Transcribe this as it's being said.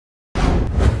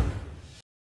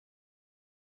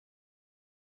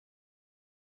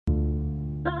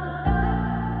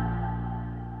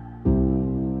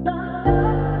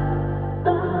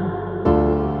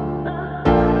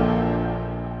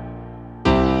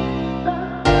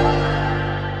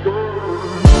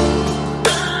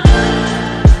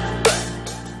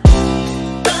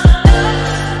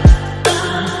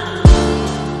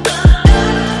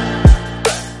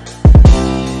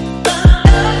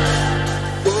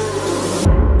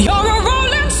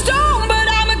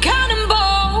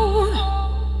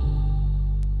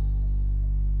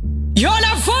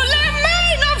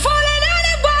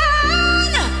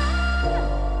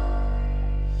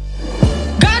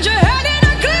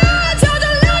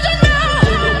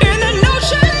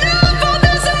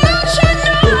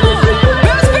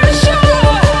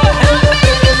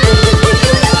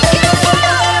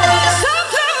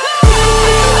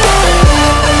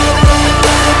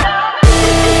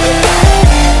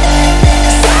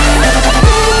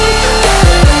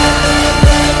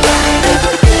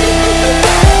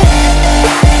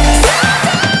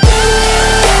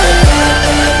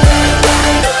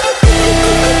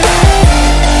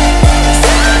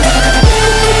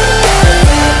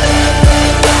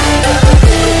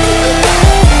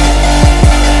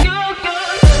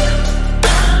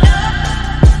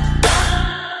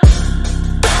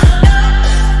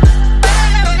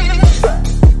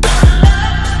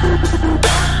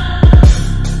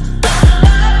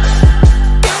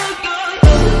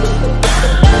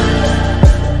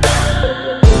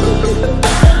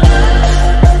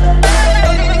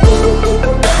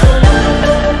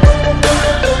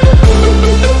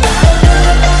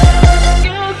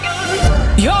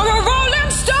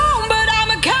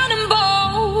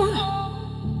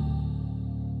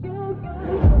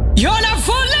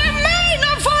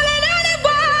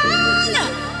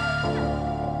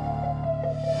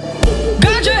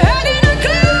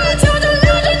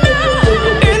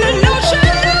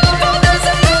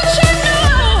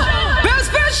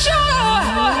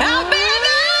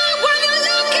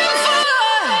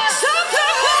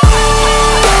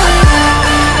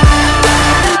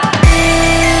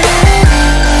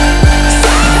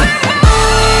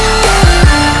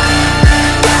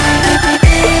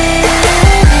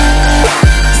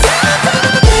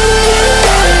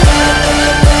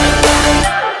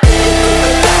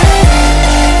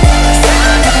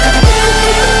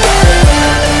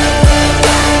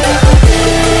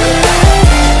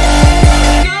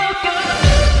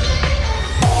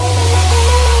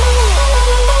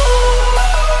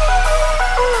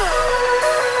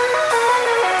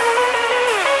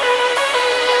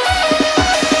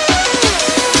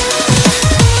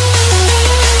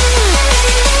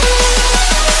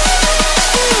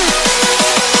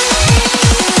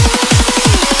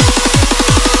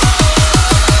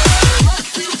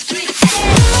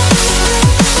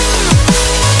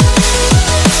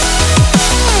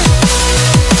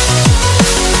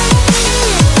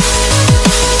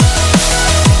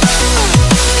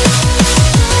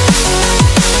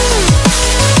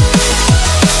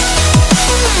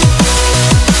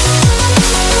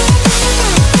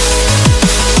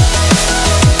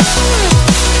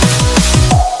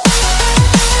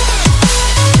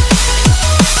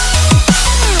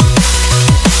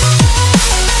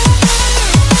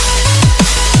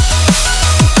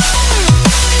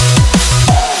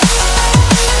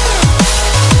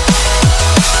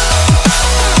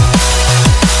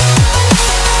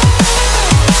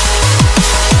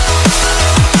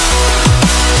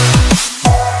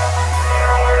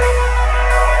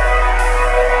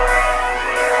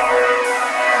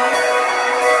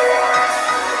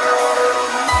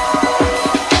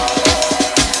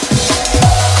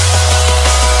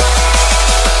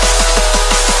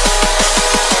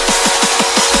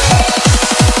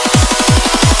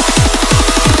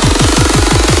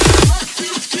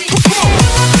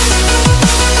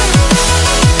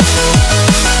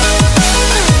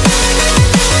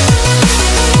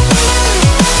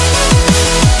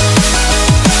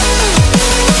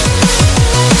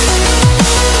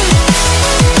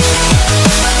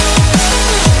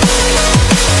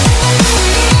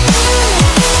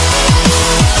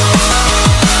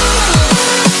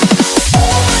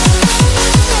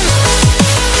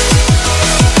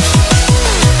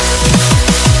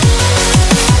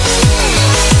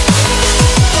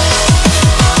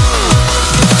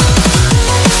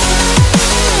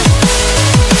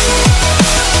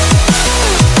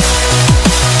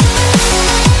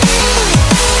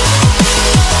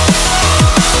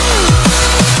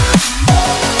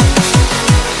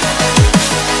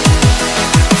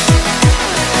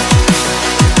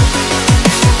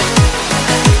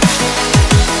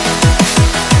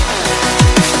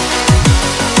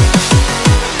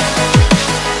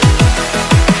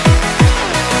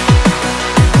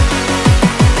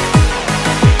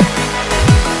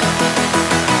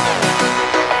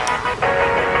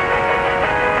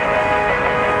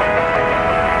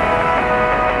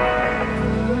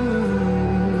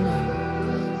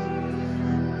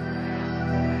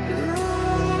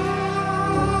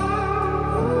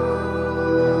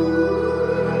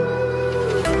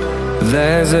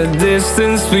There's a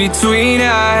distance between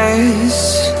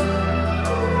us.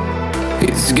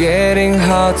 It's getting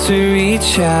hard to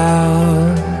reach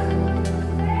out.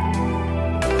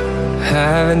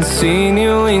 Haven't seen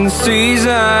you in seasons,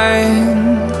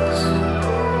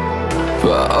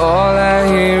 but all I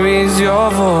hear is your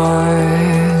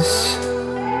voice.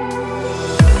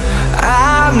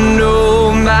 I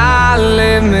know my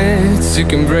limits, you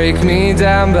can break me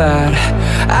down, but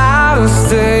I'll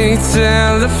stay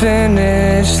till the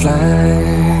finish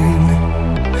line.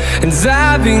 And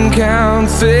I've been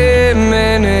counting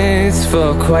minutes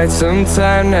for quite some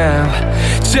time now,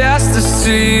 just to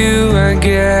see you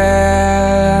again.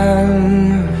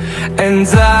 And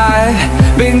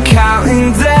I've been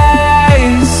counting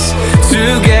days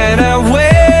to get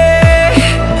away,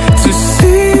 to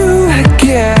see you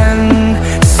again,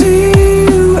 see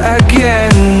you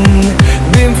again.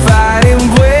 Been fighting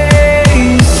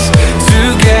ways to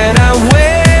get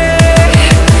away,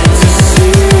 to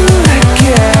see you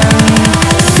again,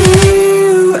 see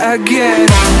you again.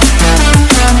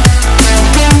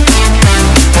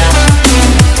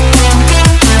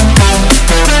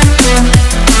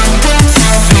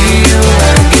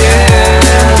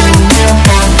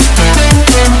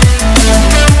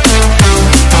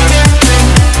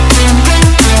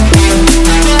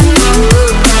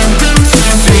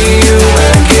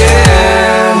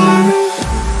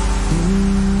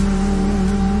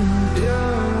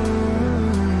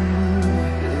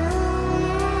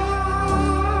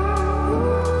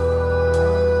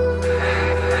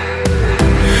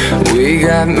 We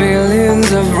got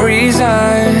millions of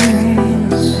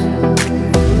reasons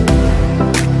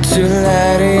to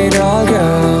let it all go.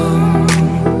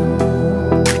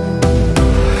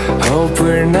 Hope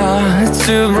we're not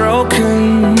too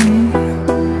broken.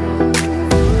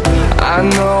 I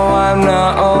know I'm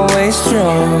not always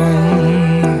strong,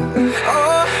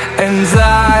 and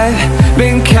I've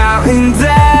been counting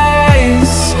down